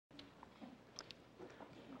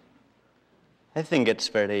I think it's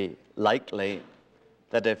very likely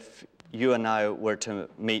that if you and I were to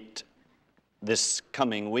meet this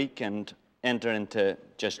coming week and enter into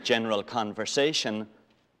just general conversation,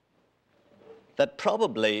 that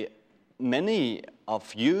probably many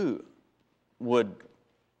of you would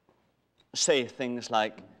say things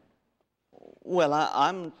like, well,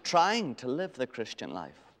 I'm trying to live the Christian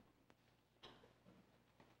life.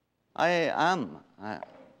 I'm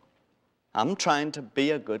trying to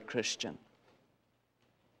be a good Christian.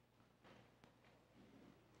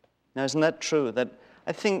 Now, isn't that true? That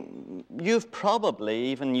I think you've probably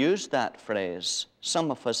even used that phrase, some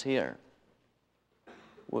of us here.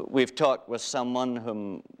 We've talked with someone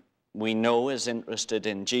whom we know is interested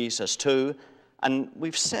in Jesus too, and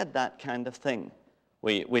we've said that kind of thing.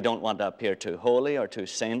 We don't want to appear too holy or too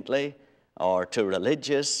saintly or too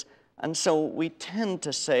religious, and so we tend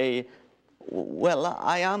to say, well,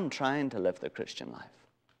 I am trying to live the Christian life.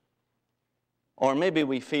 Or maybe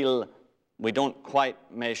we feel we don't quite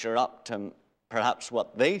measure up to perhaps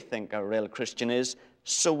what they think a real Christian is,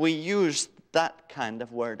 so we use that kind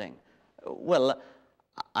of wording. Well,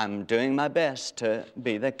 I'm doing my best to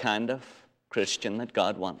be the kind of Christian that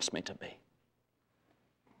God wants me to be.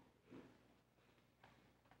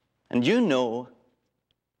 And you know,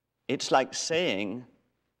 it's like saying,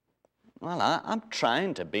 well, I'm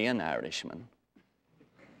trying to be an Irishman.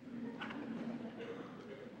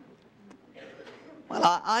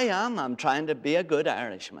 Well, I'm trying to be a good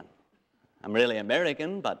Irishman. I'm really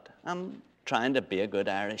American, but I'm trying to be a good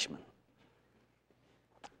Irishman.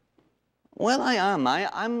 Well,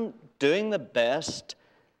 I'm doing the best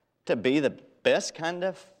to be the best kind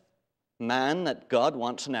of man that God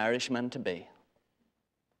wants an Irishman to be.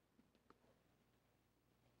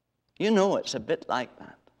 You know, it's a bit like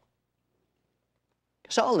that.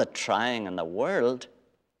 Because all the trying in the world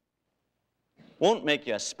won't make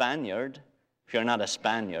you a Spaniard if you're not a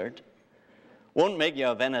Spaniard. Won't make you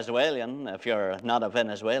a Venezuelan if you're not a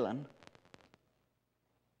Venezuelan.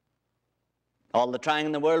 All the trying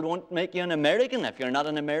in the world won't make you an American if you're not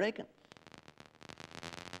an American.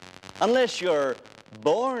 Unless you're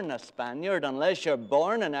born a Spaniard, unless you're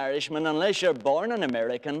born an Irishman, unless you're born an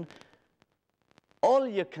American, all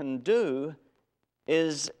you can do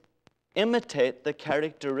is imitate the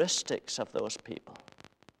characteristics of those people.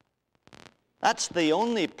 That's the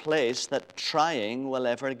only place that trying will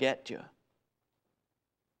ever get you.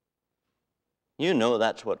 You know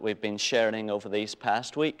that's what we've been sharing over these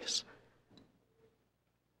past weeks.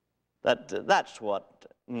 That's what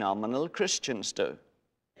nominal Christians do.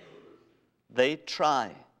 They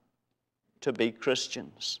try to be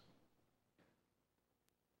Christians.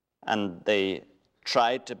 And they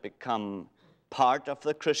try to become part of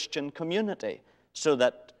the Christian community so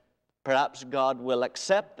that perhaps God will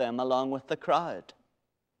accept them along with the crowd.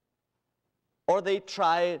 Or they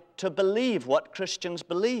try to believe what Christians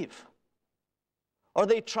believe. Or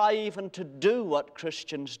they try even to do what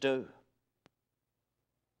Christians do.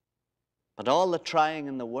 But all the trying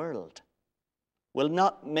in the world will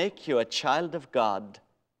not make you a child of God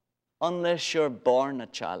unless you're born a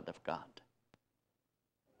child of God.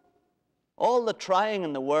 All the trying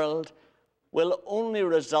in the world will only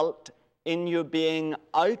result in you being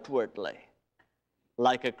outwardly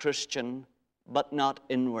like a Christian, but not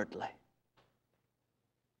inwardly.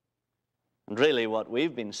 And really what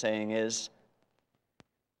we've been saying is,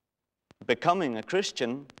 becoming a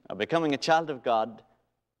Christian, or becoming a child of God,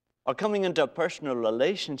 or coming into a personal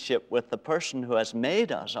relationship with the person who has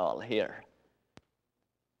made us all here,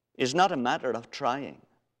 is not a matter of trying.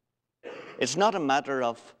 It's not a matter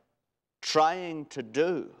of trying to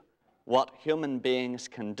do what human beings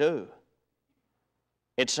can do.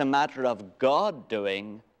 It's a matter of God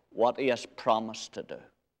doing what He has promised to do.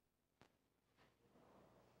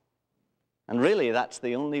 And really, that's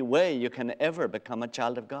the only way you can ever become a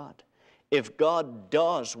child of God. If God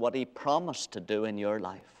does what He promised to do in your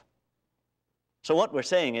life. So what we're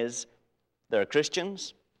saying is, there are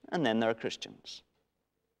Christians, and then there are Christians.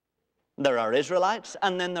 There are Israelites,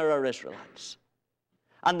 and then there are Israelites.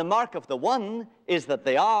 And the mark of the one is that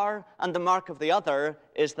they are, and the mark of the other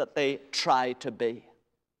is that they try to be.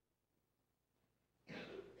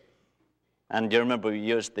 And you remember we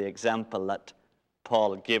used the example that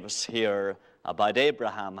Paul gives here about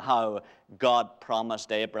Abraham, how God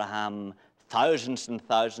promised Abraham thousands and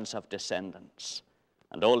thousands of descendants.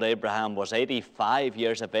 And old Abraham was 85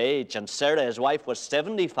 years of age, and Sarah, his wife, was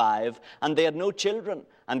 75, and they had no children.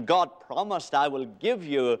 And God promised, I will give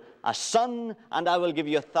you a son, and I will give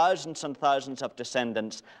you thousands and thousands of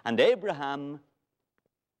descendants. And Abraham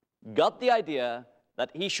got the idea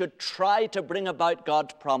that he should try to bring about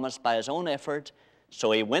God's promise by his own effort,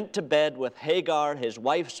 So he went to bed with Hagar, his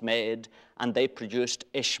wife's maid, and they produced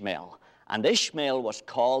Ishmael. And Ishmael was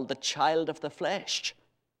called the child of the flesh.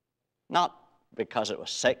 Not because it was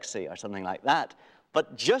sexy or something like that,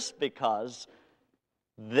 but just because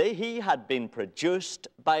he had been produced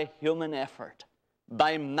by human effort,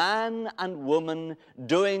 by man and woman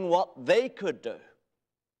doing what they could do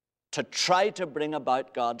to try to bring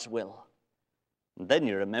about God's will. And then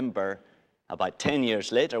you remember about 10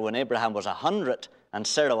 years later, when Abraham was 100 and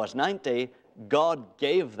Sarah was 90, God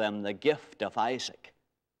gave them the gift of Isaac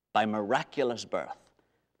by miraculous birth,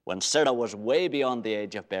 when Sarah was way beyond the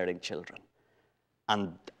age of bearing children.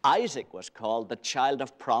 And Isaac was called the child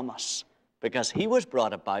of promise because he was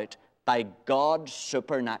brought about by God's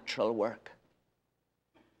supernatural work.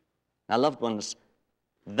 Now, loved ones,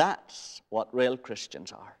 that's what real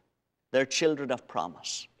Christians are. They're children of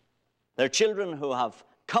promise. They're children who have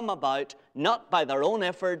come about not by their own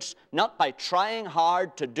efforts, not by trying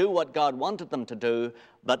hard to do what God wanted them to do,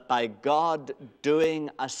 but by God doing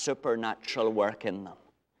a supernatural work in them.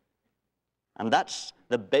 And that's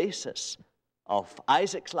the basis of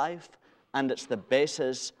Isaac's life, and it's the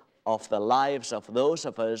basis of the lives of those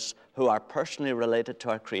of us who are personally related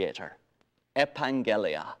to our Creator.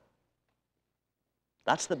 Epangelia.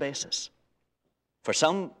 That's the basis. For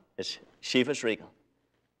some, it's Chivas Regal.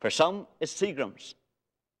 For some, it's Seagram's.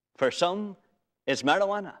 For some, it's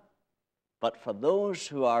marijuana. But for those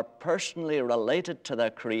who are personally related to their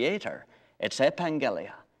Creator, it's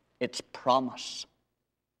epangelia. It's promise.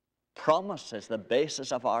 Promise is the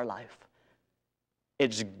basis of our life.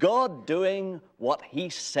 It's God doing what He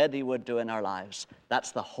said He would do in our lives.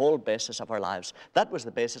 That's the whole basis of our lives. That was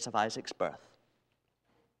the basis of Isaac's birth.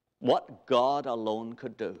 What God alone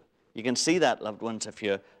could do. You can see that, loved ones, if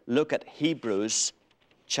you look at Hebrews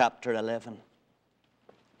chapter 11.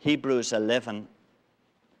 Hebrews 11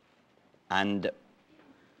 and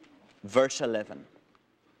verse 11.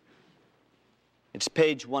 It's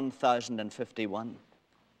page 1051.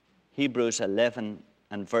 Hebrews 11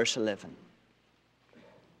 and verse 11.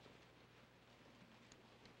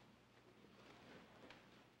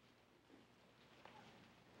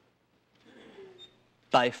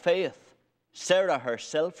 By faith, Sarah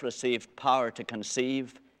herself received power to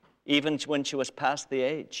conceive, even when she was past the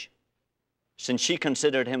age, since she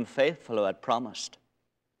considered him faithful who had promised.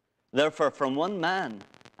 Therefore, from one man,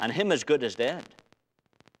 and him as good as dead,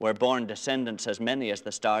 were born descendants as many as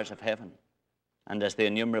the stars of heaven, and as the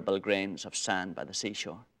innumerable grains of sand by the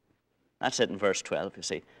seashore. That's it in verse 12, you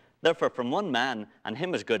see. Therefore, from one man, and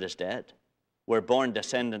him as good as dead, were born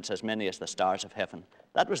descendants as many as the stars of heaven.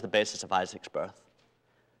 That was the basis of Isaac's birth.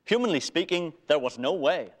 Humanly speaking, there was no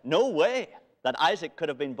way that Isaac could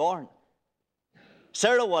have been born.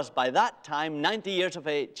 Sarah was by that time 90 years of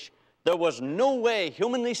age. There was no way,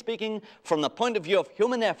 humanly speaking, from the point of view of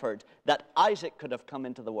human effort, that Isaac could have come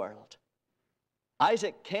into the world.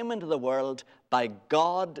 Isaac came into the world by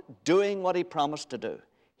God doing what He promised to do.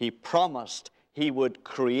 He promised He would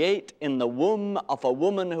create in the womb of a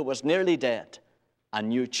woman who was nearly dead a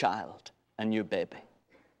new child, a new baby.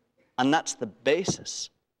 And that's the basis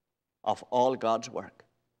of all God's work.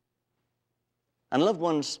 And loved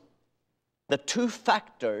ones, the two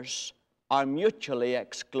factors are mutually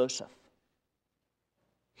exclusive.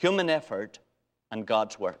 Human effort and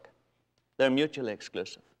God's work. They're mutually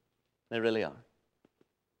exclusive. They really are.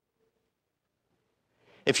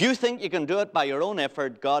 If you think you can do it by your own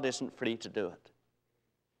effort, God isn't free to do it.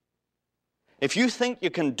 If you think you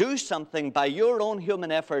can do something by your own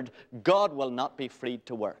human effort, God will not be freed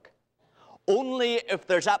to work. Only if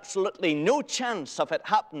there's absolutely no chance of it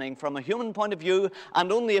happening from a human point of view,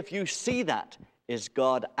 and only if you see that, is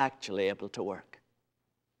God actually able to work.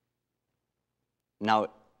 Now,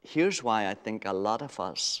 here's why I think a lot of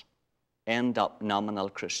us end up nominal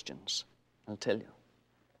Christians. I'll tell you.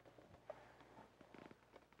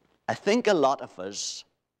 I think a lot of us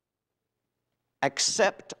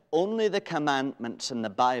accept only the commandments in the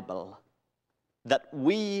Bible that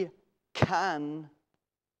we can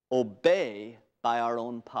obey by our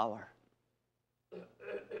own power.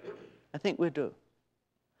 I think we do.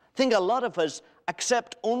 I think a lot of us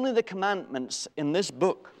accept only the commandments in this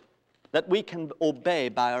book that we can obey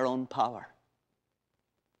by our own power.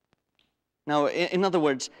 Now, in other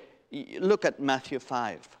words, look at Matthew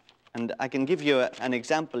 5. And I can give you an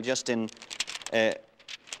example just in the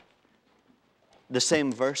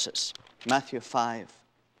same verses. Matthew 5.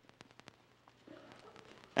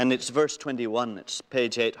 And it's verse 21. It's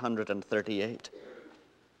page 838.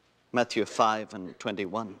 Matthew 5 and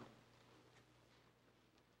 21.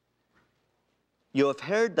 You have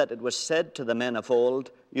heard that it was said to the men of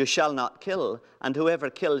old, you shall not kill, and whoever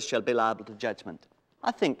kills shall be liable to judgment.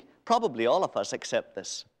 I think probably all of us accept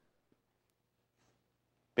this.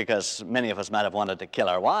 Because many of us might have wanted to kill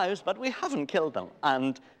our wives, but we haven't killed them.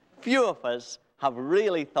 And few of us have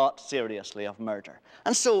really thought seriously of murder.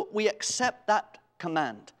 And so we accept that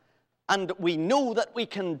command. And we know that we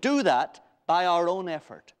can do that by our own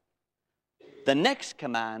effort. The next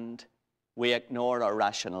command we ignore or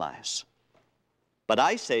rationalize. But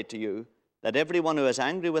I say to you that everyone who is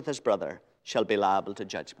angry with his brother shall be liable to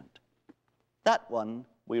judgment. That one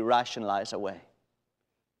we rationalize away.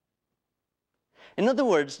 In other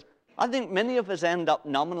words, I think many of us end up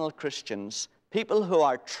nominal Christians, people who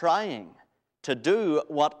are trying to do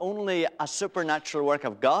what only a supernatural work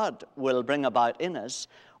of God will bring about in us.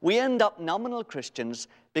 We end up nominal Christians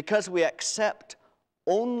because we accept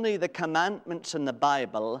only the commandments in the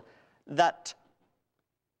Bible that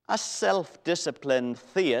a self-disciplined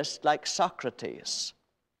theist like Socrates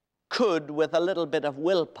could, with a little bit of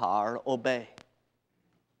willpower, obey.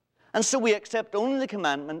 And so we accept only the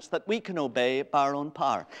commandments that we can obey by our own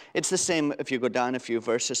power. It's the same if you go down a few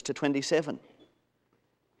verses to 27.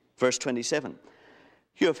 Verse 27.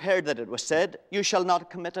 You have heard that it was said, you shall not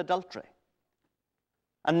commit adultery.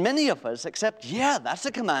 And many of us accept, yeah, that's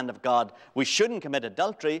a command of God. We shouldn't commit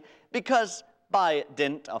adultery because by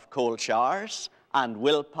dint of cold showers and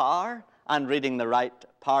willpower and reading the right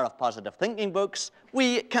Power of Positive Thinking books,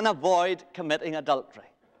 we can avoid committing adultery.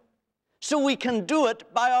 So we can do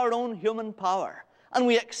it by our own human power. And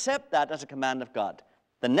we accept that as a command of God.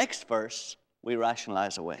 The next verse we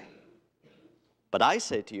rationalize away. But I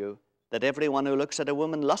say to you that everyone who looks at a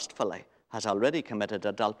woman lustfully has already committed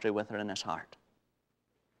adultery with her in his heart.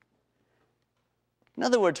 In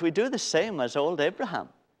other words, we do the same as old Abraham.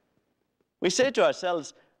 We say to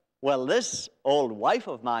ourselves, well, this old wife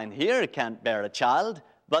of mine here can't bear a child,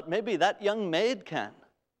 but maybe that young maid can.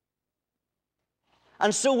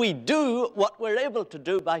 And so we do what we're able to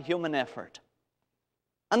do by human effort.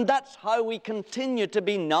 And that's how we continue to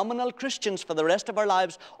be nominal Christians for the rest of our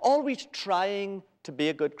lives, always trying to be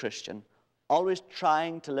a good Christian, always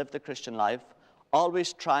trying to live the Christian life,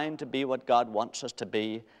 always trying to be what God wants us to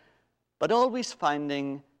be, but always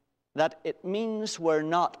finding that it means we're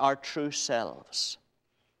not our true selves.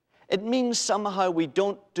 It means somehow we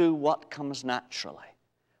don't do what comes naturally.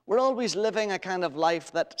 We're always living a kind of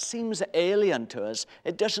life that seems alien to us.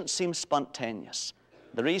 It doesn't seem spontaneous.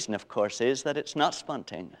 The reason, of course, is that it's not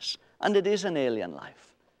spontaneous, and it is an alien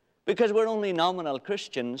life, because we're only nominal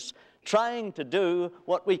Christians trying to do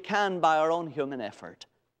what we can by our own human effort.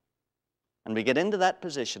 And we get into that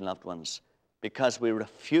position, loved ones, because we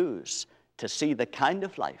refuse to see the kind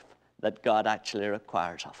of life that God actually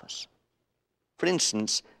requires of us. For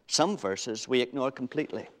instance, some verses we ignore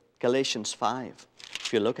completely. Galatians 5,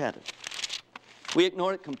 if you look at it. We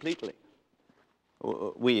ignore it completely.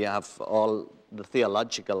 We have all the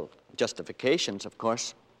theological justifications, of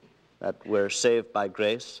course, that we're saved by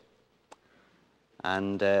grace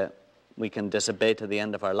and we can disobey to the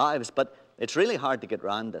end of our lives, but it's really hard to get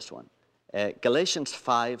around this one. Galatians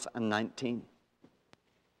 5 and 19.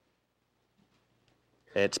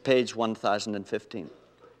 It's page 1015.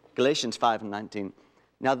 Galatians 5 and 19.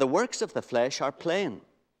 Now the works of the flesh are plain: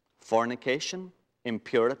 fornication,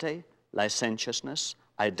 impurity, licentiousness,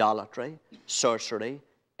 idolatry, sorcery,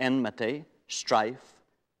 enmity, strife,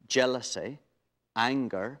 jealousy,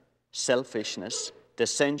 anger, selfishness,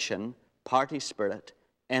 dissension, party spirit,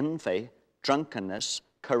 envy, drunkenness,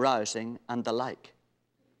 carousing, and the like.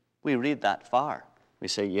 We read that far. We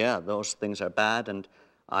say, yeah, those things are bad, and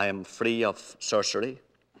I am free of sorcery,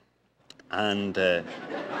 and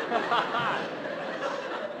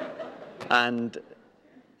and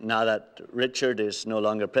now that Richard is no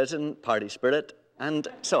longer president, party spirit, and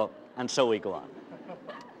so we go on.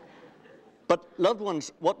 But, loved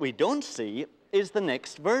ones, what we don't see is the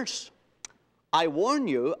next verse. I warn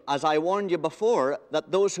you, as I warned you before,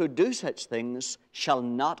 that those who do such things shall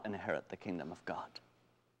not inherit the kingdom of God.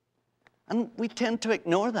 And we tend to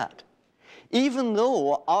ignore that. Even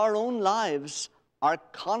though our own lives are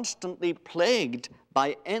constantly plagued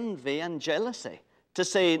by envy and jealousy, to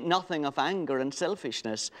say nothing of anger and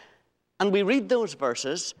selfishness. And we read those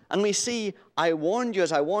verses and we see, I warned you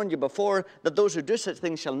as I warned you before, that those who do such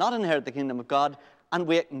things shall not inherit the kingdom of God, and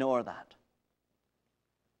we ignore that.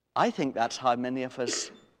 I think that's how many of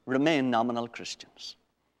us remain nominal Christians.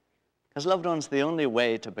 Because, loved ones, the only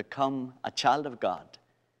way to become a child of God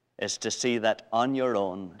is to see that on your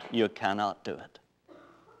own you cannot do it.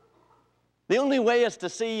 The only way is to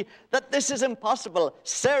see that this is impossible.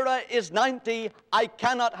 Sarah is 90. I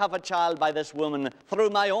cannot have a child by this woman through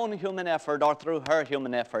my own human effort or through her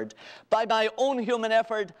human effort. By my own human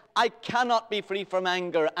effort, I cannot be free from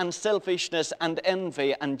anger and selfishness and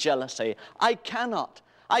envy and jealousy. I cannot.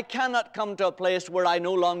 I cannot come to a place where I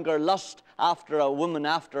no longer lust after a woman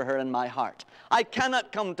after her in my heart. I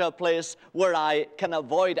cannot come to a place where I can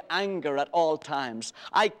avoid anger at all times.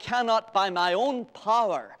 I cannot by my own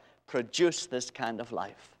power produce this kind of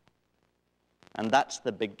life. And that's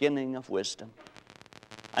the beginning of wisdom.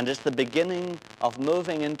 And it's the beginning of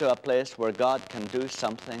moving into a place where God can do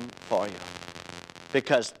something for you.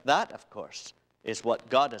 Because that, of course, is what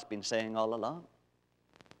God has been saying all along.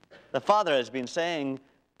 The Father has been saying,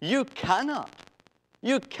 you cannot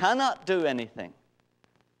do anything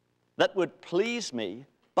that would please me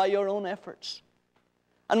by your own efforts.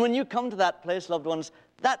 And when you come to that place, loved ones,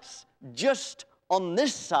 that's just on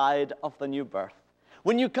this side of the new birth.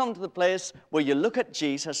 When you come to the place where you look at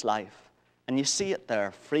Jesus' life and you see it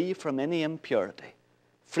there, free from any impurity,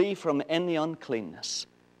 free from any uncleanness,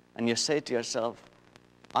 and you say to yourself,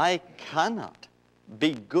 I cannot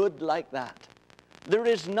be good like that. There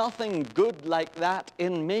is nothing good like that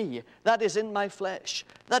in me. That is in my flesh.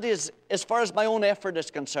 That is, as far as my own effort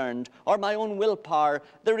is concerned, or my own willpower,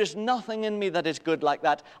 there is nothing in me that is good like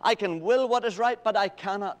that. I can will what is right, but I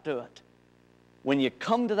cannot do it. When you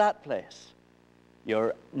come to that place,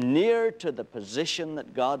 you're near to the position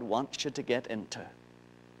that God wants you to get into,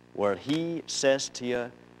 where He says to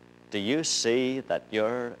you, do you see that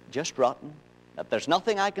you're just rotten? That there's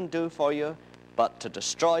nothing I can do for you but to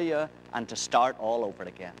destroy you and to start all over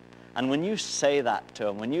again. And when you say that to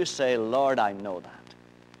Him, when you say, Lord, I know that.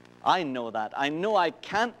 I know that. I know I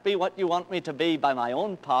can't be what you want me to be by my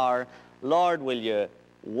own power. Lord, will you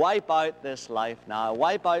wipe out this life now?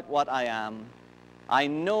 Wipe out what I am. I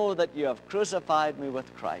know that you have crucified me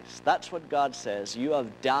with Christ. That's what God says. You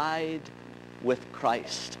have died with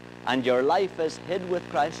Christ, and your life is hid with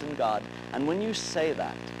Christ in God. And when you say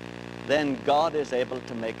that, then God is able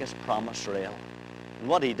to make His promise real. And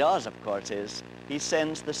what He does, of course, is He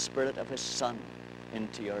sends the Spirit of His Son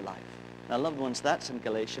into your life. Now, loved ones, that's in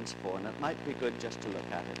Galatians 4, and it might be good just to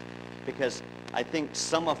look at it, because I think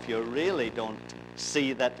some of you really don't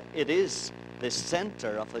see that it is the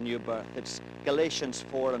center of the new birth. It's Galatians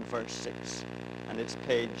 4 and verse 6, and it's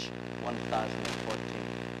page 1014.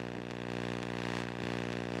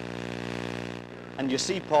 And you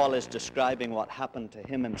see Paul is describing what happened to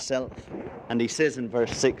him himself. And he says in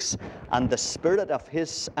verse 6, and the Spirit of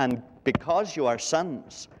His, and because you are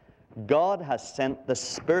sons, God has sent the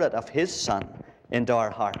Spirit of His Son into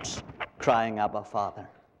our hearts, crying, Abba, Father.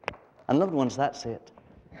 And loved ones, that's it.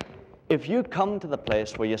 If you come to the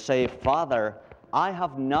place where you say, Father, I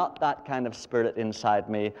have not that kind of spirit inside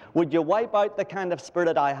me, would you wipe out the kind of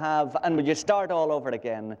spirit I have, and would you start all over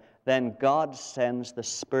again? Then God sends the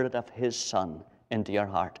Spirit of His Son into your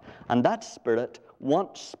heart. And that Spirit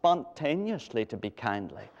wants spontaneously to be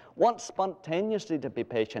kindly, wants spontaneously to be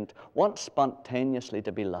patient, wants spontaneously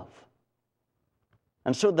to be love.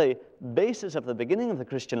 And so the basis of the beginning of the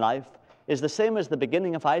Christian life is the same as the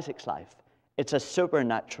beginning of Isaac's life. It's a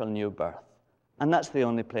supernatural new birth. And that's the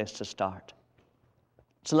only place to start.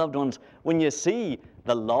 So, loved ones, when you see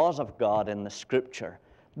the laws of God in the Scripture,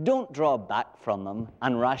 don't draw back from them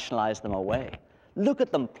and rationalize them away. Look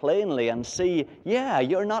at them plainly and see, yeah,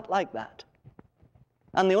 you're not like that.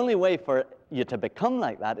 And the only way for you to become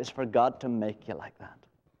like that is for God to make you like that.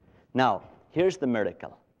 Now, here's the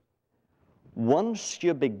miracle. Once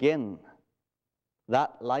you begin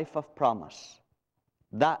that life of promise,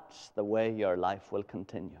 that's the way your life will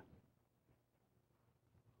continue.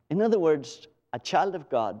 In other words, a child of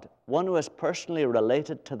God, one who is personally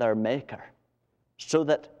related to their Maker, so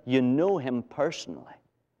that you know Him personally.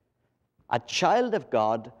 A child of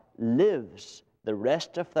God lives the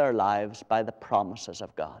rest of their lives by the promises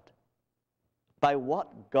of God, by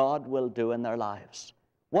what God will do in their lives.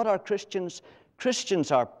 What are Christians?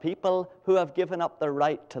 Christians are people who have given up the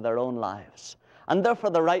right to their own lives, and therefore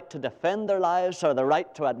the right to defend their lives, or the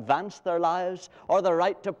right to advance their lives, or the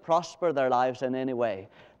right to prosper their lives in any way.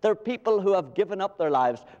 They're people who have given up their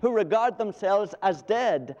lives, who regard themselves as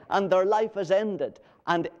dead, and their life is ended,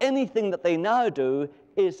 and anything that they now do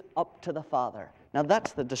is up to the Father. Now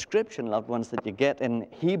that's the description, loved ones, that you get in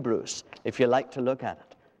Hebrews, if you like to look at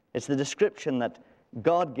it. It's the description that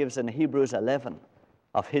God gives in Hebrews 11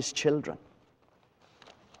 of His children.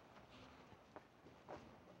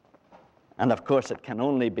 And of course, it can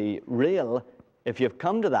only be real if you've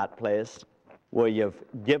come to that place where you've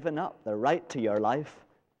given up the right to your life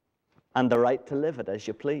and the right to live it as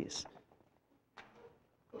you please.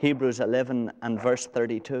 Hebrews 11 and verse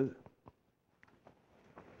 32.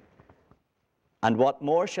 And what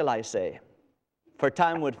more shall I say? For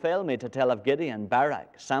time would fail me to tell of Gideon,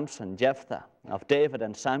 Barak, Samson, Jephthah, of David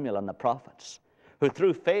and Samuel and the prophets, who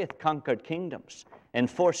through faith conquered kingdoms,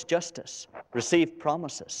 enforced justice, received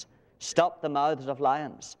promises, stopped the mouths of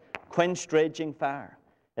lions, quenched raging fire,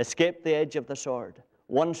 escaped the edge of the sword,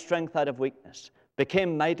 won strength out of weakness,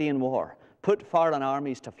 became mighty in war, put foreign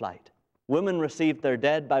armies to flight. Women received their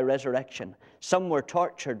dead by resurrection. Some were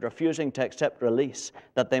tortured, refusing to accept release,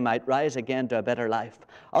 that they might rise again to a better life.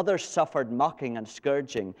 Others suffered mocking and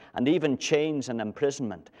scourging, and even chains and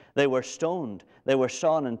imprisonment. They were stoned. They were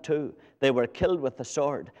sawn in two. They were killed with the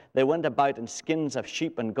sword. They went about in skins of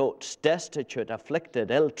sheep and goats, destitute,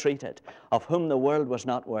 afflicted, ill-treated, of whom the world was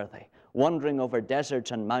not worthy, wandering over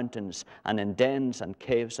deserts and mountains, and in dens and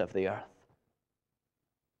caves of the earth.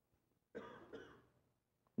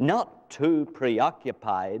 Not too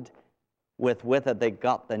preoccupied with whether they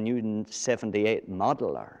got the new 78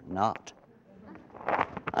 model or not.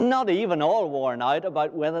 And not even all worn out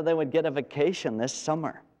about whether they would get a vacation this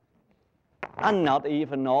summer. And not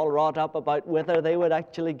even all wrought up about whether they would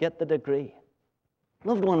actually get the degree.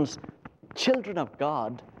 Loved ones, children of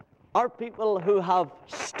God are people who have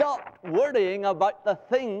stopped worrying about the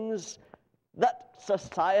things that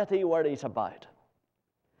society worries about.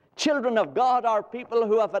 Children of God are people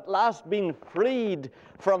who have at last been freed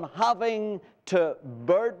from having to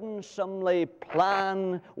burdensomely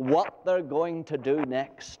plan what they're going to do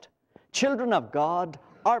next. Children of God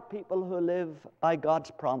are people who live by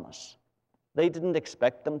God's promise. They didn't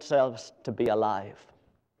expect themselves to be alive.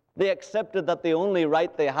 They accepted that the only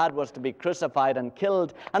right they had was to be crucified and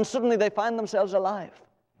killed, and suddenly they find themselves alive.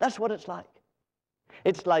 That's what it's like.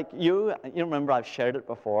 It's like you remember I've shared it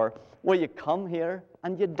before, where you come here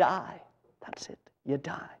and you die. That's it. You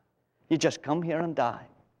die. You just come here and die.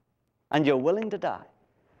 And you're willing to die.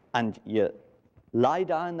 And you lie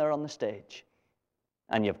down there on the stage.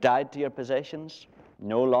 And you've died to your possessions.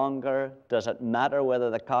 No longer does it matter whether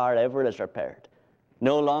the car ever is repaired.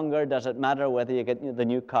 No longer does it matter whether you get the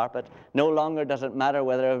new carpet. No longer does it matter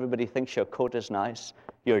whether everybody thinks your coat is nice.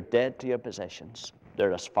 You're dead to your possessions.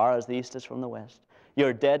 They're as far as the east is from the west.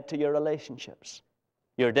 You're dead to your relationships.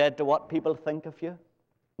 You're dead to what people think of you.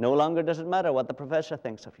 No longer does it matter what the professor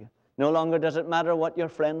thinks of you. No longer does it matter what your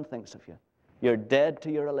friend thinks of you. You're dead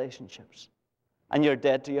to your relationships. And you're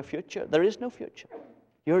dead to your future. There is no future.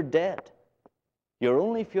 You're dead. Your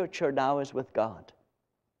only future now is with God.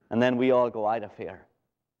 And then we all go out of here.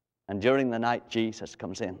 And during the night, Jesus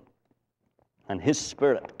comes in. And His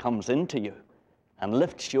Spirit comes into you and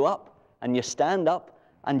lifts you up. And you stand up.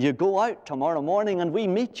 And you go out tomorrow morning and we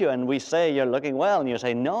meet you and we say, you're looking well. And you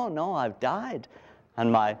say, no, I've died.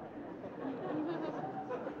 And my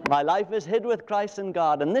life is hid with Christ in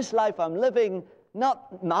God. And this life I'm living,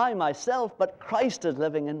 not I myself, but Christ is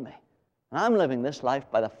living in me. And I'm living this life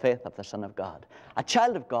by the faith of the Son of God. A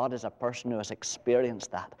child of God is a person who has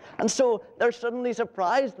experienced that. And so they're suddenly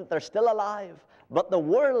surprised that they're still alive. But the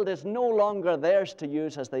world is no longer theirs to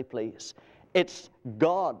use as they please. It's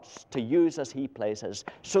God's to use as He pleases.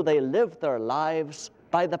 So they live their lives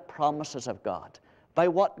by the promises of God, by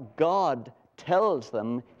what God tells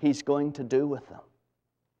them He's going to do with them.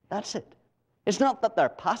 That's it. It's not that they're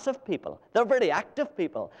passive people. They're very active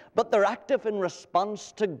people, but they're active in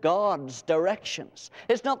response to God's directions.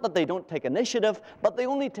 It's not that they don't take initiative, but they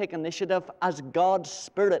only take initiative as God's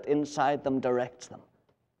Spirit inside them directs them.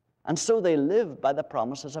 And so they live by the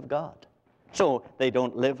promises of God. So they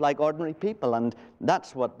don't live like ordinary people, and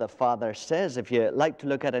that's what the Father says. If you like to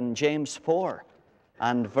look at it in James 4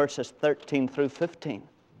 and verses 13 through 15.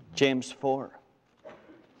 James 4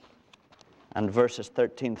 and verses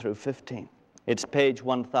 13 through 15. It's page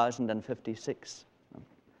 1056.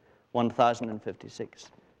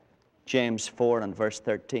 1056. James 4 and verse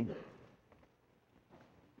 13.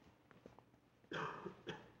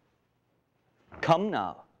 Come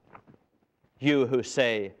now, you who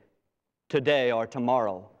say, today or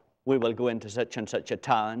tomorrow we will go into such and such a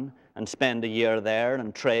town and spend a year there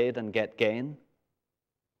and trade and get gain,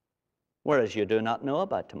 whereas you do not know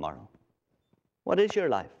about tomorrow. What is your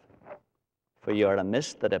life? For you are a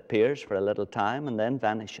mist that appears for a little time and then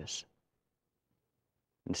vanishes.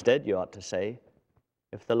 Instead, you ought to say,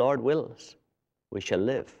 if the Lord wills, we shall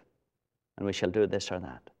live, and we shall do this or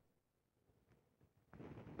that.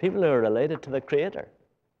 People who are related to the Creator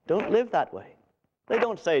don't live that way. They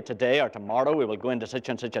don't say today or tomorrow we will go into such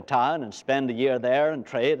and such a town and spend a year there and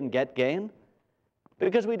trade and get gain,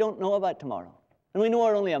 because we don't know about tomorrow. And we know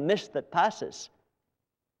we're only a mist that passes.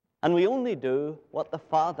 And we only do what the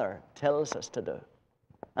Father tells us to do.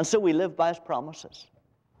 And so we live by His promises,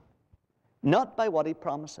 not by what He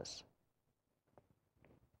promises.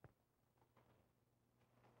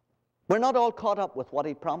 We're not all caught up with what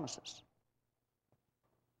He promises.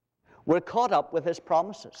 We're caught up with his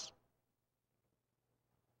promises.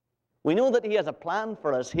 We know that he has a plan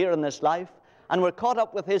for us here in this life, and we're caught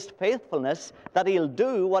up with his faithfulness, that he'll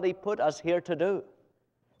do what he put us here to do.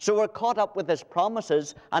 So we're caught up with his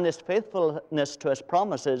promises and his faithfulness to his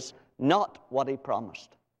promises, not what he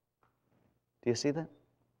promised. Do you see that?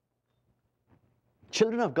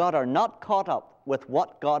 Children of God are not caught up with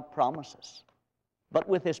what God promises, but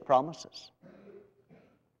with his promises.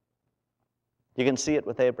 You can see it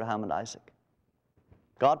with Abraham and Isaac.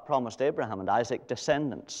 God promised Abraham and Isaac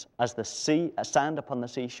descendants as the sand upon the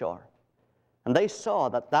seashore. And they saw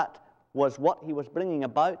that that was what he was bringing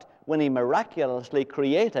about when he miraculously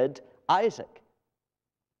created Isaac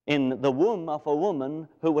in the womb of a woman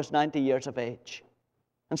who was 90 years of age.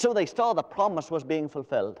 And so they saw the promise was being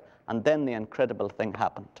fulfilled. And then the incredible thing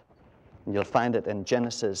happened. And you'll find it in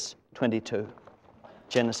Genesis 22.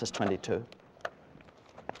 Genesis 22.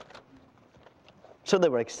 So they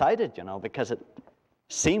were excited, because it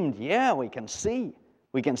seemed, we can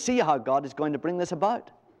see how God is going to bring this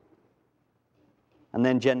about. And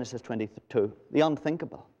then Genesis 22, the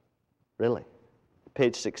unthinkable, really.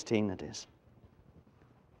 Page 16 it is.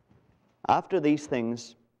 After these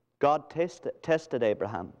things, God tested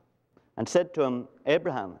Abraham and said to him,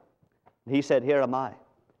 Abraham, he said, here am I.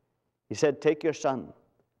 He said, take your son,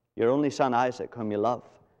 your only son Isaac, whom you love,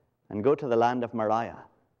 and go to the land of Moriah,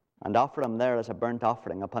 and offer him there as a burnt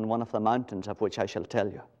offering upon one of the mountains of which I shall tell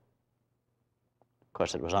you. Of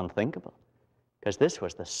course, it was unthinkable, because this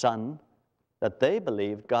was the son that they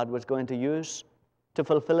believed God was going to use to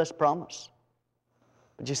fulfill his promise.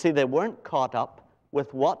 But you see, they weren't caught up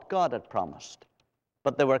with what God had promised,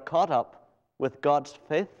 but they were caught up with God's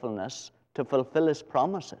faithfulness to fulfill his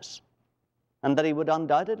promises, and that he would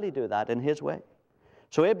undoubtedly do that in his way.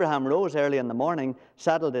 So Abraham rose early in the morning,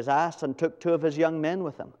 saddled his ass, and took 2 of his young men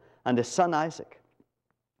with him, and his son Isaac.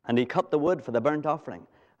 And he cut the wood for the burnt offering,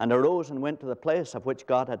 and arose and went to the place of which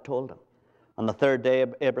God had told him. On the 3rd day,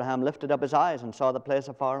 Abraham lifted up his eyes and saw the place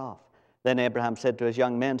afar off. Then Abraham said to his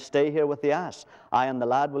young men, stay here with the ass. I and the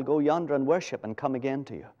lad will go yonder and worship, and come again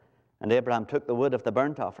to you. And Abraham took the wood of the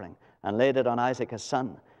burnt offering, and laid it on Isaac his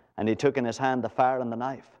son. And he took in his hand the fire and the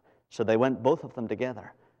knife. So they went both of them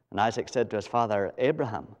together. And Isaac said to his father,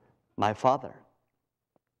 Abraham, my father.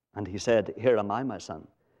 And he said, here am I, my son.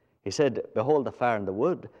 He said, behold the fire and the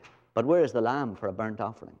wood, but where is the lamb for a burnt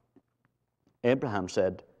offering? Abraham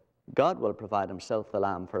said, God will provide himself the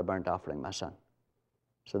lamb for a burnt offering, my son.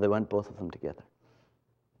 So they went both of them together.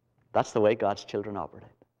 That's the way God's children operate.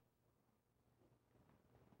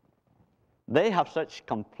 They have such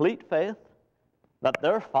complete faith that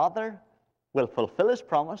their Father will fulfill his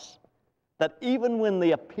promise, that even when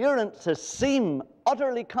the appearances seem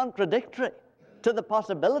utterly contradictory to the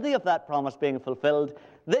possibility of that promise being fulfilled,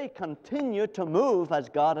 they continue to move as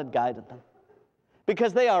God had guided them,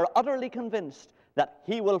 because they are utterly convinced that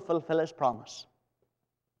he will fulfill his promise.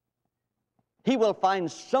 He will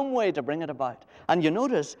find some way to bring it about. And you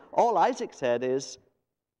notice, all Isaac said is,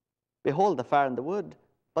 behold the fire and the wood,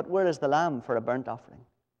 but where is the lamb for a burnt offering?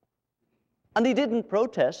 And he didn't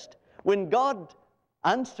protest. When God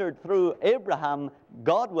answered through Abraham,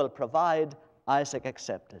 God will provide, Isaac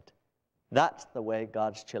accepted. That's the way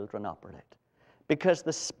God's children operate, because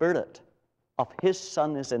the spirit of his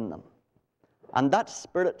son is in them. And that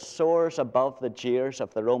spirit soars above the jeers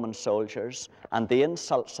of the Roman soldiers and the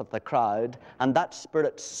insults of the crowd, and that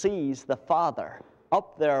spirit sees the Father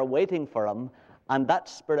up there waiting for him, and that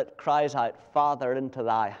spirit cries out, Father, into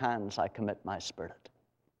thy hands I commit my spirit.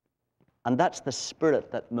 And that's the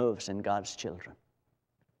spirit that moves in God's children.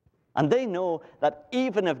 And they know that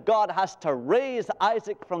even if God has to raise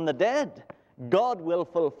Isaac from the dead, God will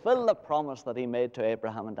fulfill the promise that he made to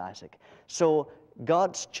Abraham and Isaac. So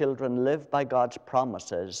God's children live by God's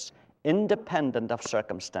promises, independent of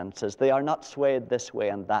circumstances. They are not swayed this way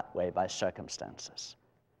and that way by circumstances.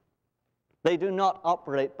 They do not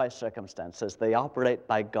operate by circumstances. They operate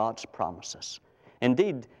by God's promises.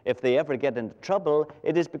 Indeed, if they ever get into trouble,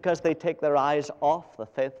 it is because they take their eyes off the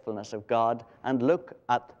faithfulness of God and look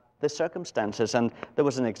at the circumstances. And there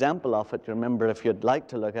was an example of it, you remember, if you'd like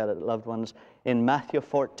to look at it, loved ones, in Matthew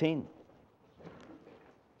 14.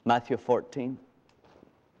 Matthew 14.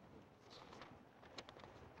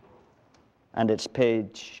 And it's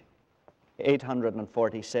page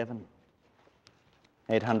 847,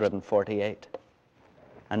 848.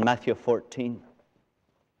 And Matthew 14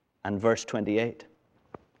 and verse 28.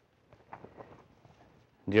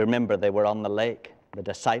 Do you remember they were on the lake, the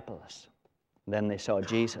disciples? Then they saw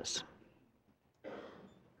Jesus.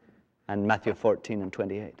 And Matthew 14 and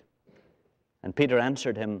 28. And Peter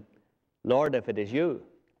answered him, Lord, if it is you,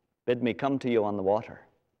 bid me come to you on the water.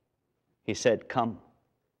 He said, come.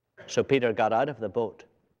 So Peter got out of the boat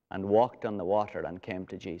and walked on the water and came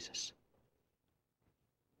to Jesus.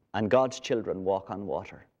 And God's children walk on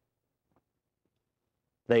water.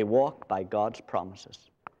 They walk by God's promises.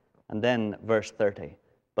 And then verse 30,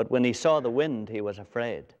 but when he saw the wind, he was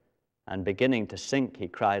afraid, and beginning to sink, he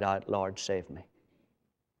cried out, Lord, save me.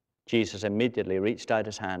 Jesus immediately reached out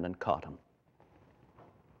his hand and caught him.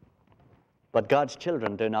 But God's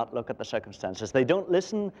children do not look at the circumstances. They don't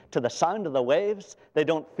listen to the sound of the waves. They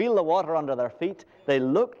don't feel the water under their feet. They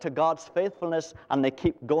look to God's faithfulness, and they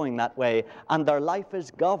keep going that way. And their life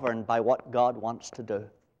is governed by what God wants to do.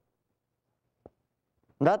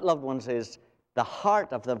 And that, loved ones, is the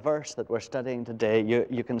heart of the verse that we're studying today.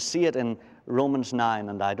 You can see it in Romans 9,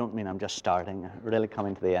 and I don't mean I'm just starting, really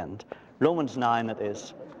coming to the end. Romans 9 it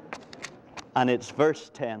is, and it's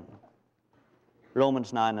verse 10.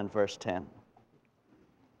 Romans 9 and verse 10.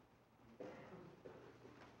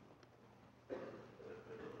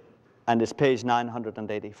 And it's page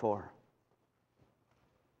 984.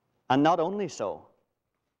 And not only so,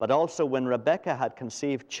 but also when Rebekah had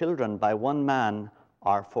conceived children by one man,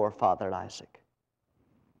 our forefather Isaac.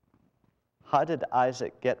 How did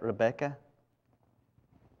Isaac get Rebekah?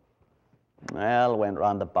 Well, went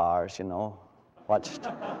round the bars, you know. Watch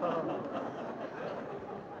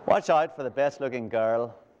out for the best-looking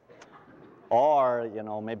girl. Or, you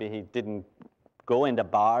know, maybe he didn't go into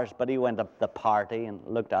bars, but he went to the party and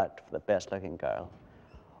looked out for the best-looking girl.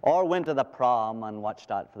 Or went to the prom and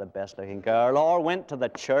watched out for the best-looking girl. Or went to the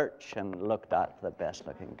church and looked out for the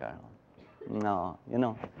best-looking girl. No, you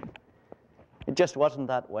know, it just wasn't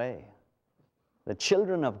that way. The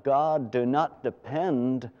children of God do not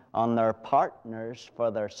depend on their partners for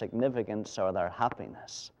their significance or their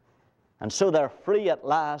happiness. And so they're free at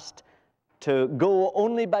last to go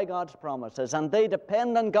only by God's promises, and they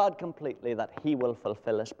depend on God completely that he will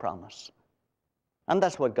fulfill his promise. And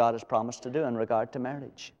that's what God has promised to do in regard to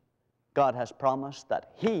marriage. God has promised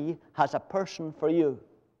that he has a person for you,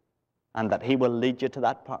 and that he will lead you to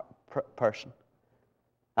that person.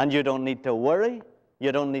 And you don't need to worry.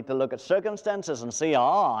 You don't need to look at circumstances and say,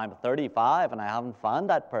 oh, I'm 35 and I haven't found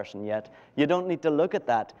that person yet. You don't need to look at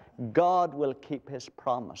that. God will keep his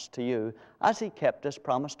promise to you as he kept his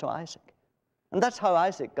promise to Isaac. And that's how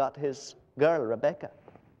Isaac got his girl, Rebekah.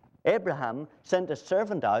 Abraham sent a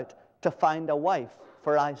servant out to find a wife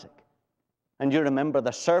for Isaac. And you remember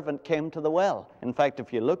the servant came to the well. In fact,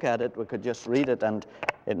 if you look at it, we could just read it and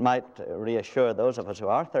it might reassure those of us who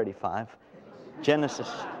are 35. Genesis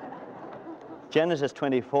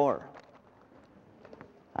 24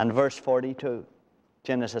 and verse 42.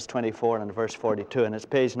 Genesis 24 and verse 42, and it's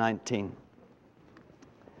page 19.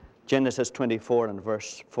 Genesis 24 and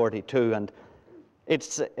verse 42, and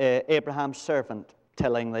it's Abraham's servant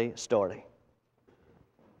telling the story.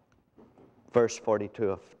 Verse 42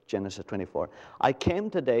 of Genesis 24. I came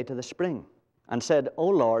today to the spring and said, O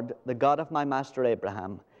Lord, the God of my master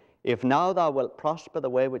Abraham, if now thou wilt prosper the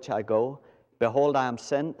way which I go, behold, I am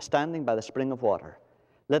standing by the spring of water.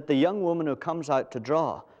 Let the young woman who comes out to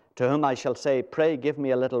draw, to whom I shall say, pray, give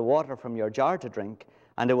me a little water from your jar to drink,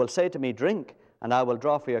 and it will say to me, drink, and I will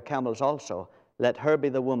draw for your camels also. Let her be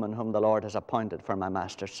the woman whom the Lord has appointed for my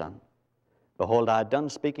master's son. Behold, I had done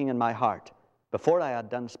speaking in my heart. Before I had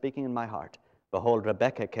done speaking in my heart, behold,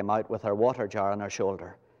 Rebekah came out with her water jar on her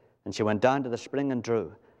shoulder, and she went down to the spring and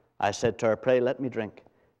drew. I said to her, pray, let me drink.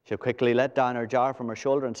 She quickly let down her jar from her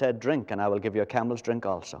shoulder and said, drink, and I will give your camels drink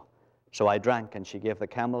also. So I drank, and she gave the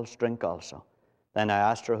camels drink also. Then I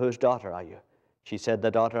asked her, whose daughter are you? She said,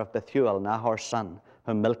 the daughter of Bethuel, Nahor's son,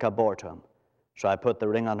 whom Milcah bore to him. So I put the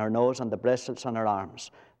ring on her nose and the bracelets on her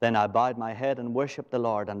arms. Then I bowed my head and worshipped the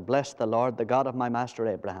Lord, and blessed the Lord, the God of my master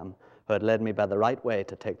Abraham, who had led me by the right way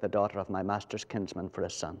to take the daughter of my master's kinsman for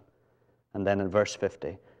his son. And then in verse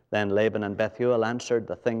 50, then Laban and Bethuel answered,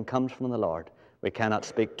 the thing comes from the Lord. We cannot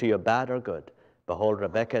speak to you bad or good. Behold,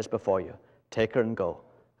 Rebekah is before you. Take her and go,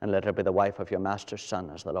 and let her be the wife of your master's son,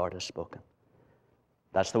 as the Lord has spoken.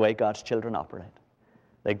 That's the way God's children operate.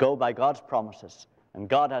 They go by God's promises, and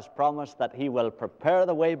God has promised that he will prepare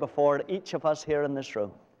the way before each of us here in this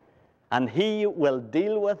room. And he will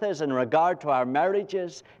deal with us in regard to our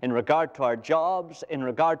marriages, in regard to our jobs, in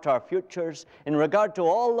regard to our futures, in regard to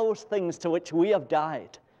all those things to which we have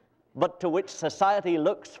died, but to which society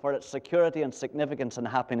looks for its security and significance and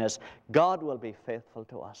happiness. God will be faithful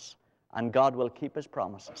to us, and God will keep his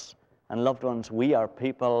promises. And loved ones, we are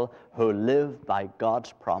people who live by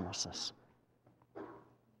God's promises.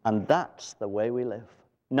 And that's the way we live.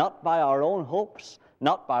 Not by our own hopes,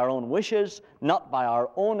 not by our own wishes, not by our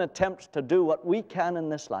own attempts to do what we can in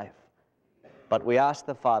this life. But we ask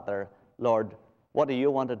the Father, Lord, What do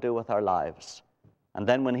you want to do with our lives? And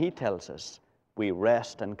then when he tells us, we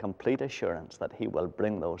rest in complete assurance that he will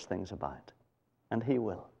bring those things about. And he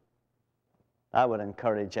will. I would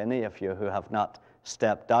encourage any of you who have not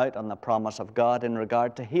stepped out on the promise of God in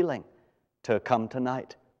regard to healing to come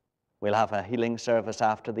tonight. We'll have a healing service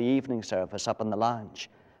after the evening service up in the lounge.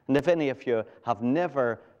 And if any of you have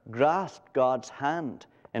never grasped God's hand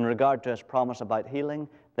in regard to his promise about healing,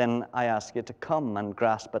 then I ask you to come and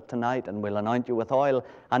grasp it tonight, and we'll anoint you with oil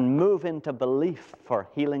and move into belief for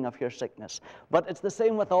healing of your sickness. But it's the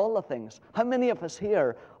same with all the things. How many of us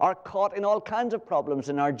here are caught in all kinds of problems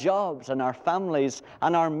in our jobs and our families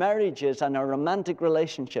and our marriages and our romantic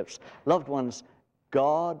relationships? Loved ones,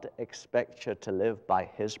 God expects you to live by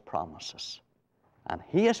his promises. And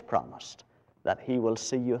he has promised that he will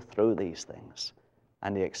see you through these things.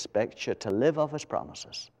 And he expects you to live of his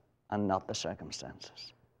promises and not the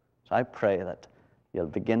circumstances. So I pray that you'll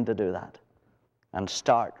begin to do that and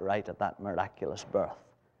start right at that miraculous birth.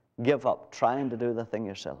 Give up trying to do the thing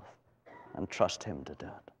yourself and trust him to do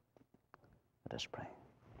it. Let us pray.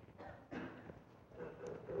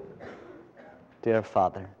 Dear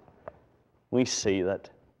Father, we see that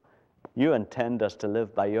you intend us to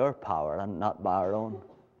live by your power and not by our own.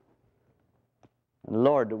 And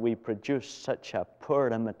Lord, we produce such a poor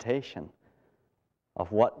imitation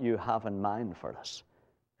of what you have in mind for us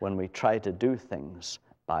when we try to do things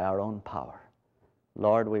by our own power.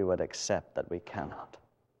 Lord, we would accept that we cannot.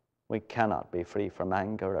 We cannot be free from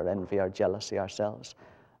anger or envy or jealousy ourselves.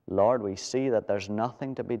 Lord, we see that there's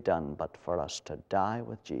nothing to be done but for us to die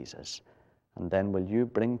with Jesus. And then will you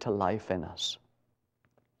bring to life in us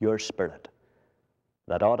your Spirit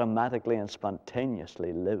that automatically and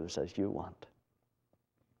spontaneously lives as you want,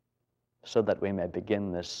 so that we may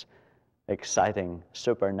begin this exciting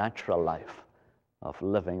supernatural life of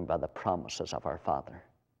living by the promises of our Father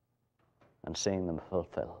and seeing them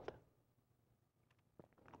fulfilled.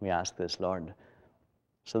 We ask this, Lord,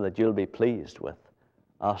 so that you'll be pleased with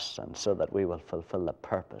us and so that we will fulfill the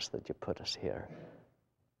purpose that you put us here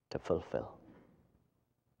to fulfill.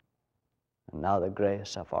 And now the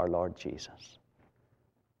grace of our Lord Jesus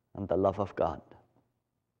and the love of God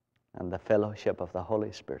and the fellowship of the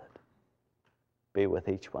Holy Spirit be with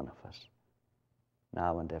each one of us,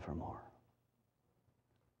 now and evermore.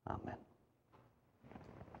 Amen.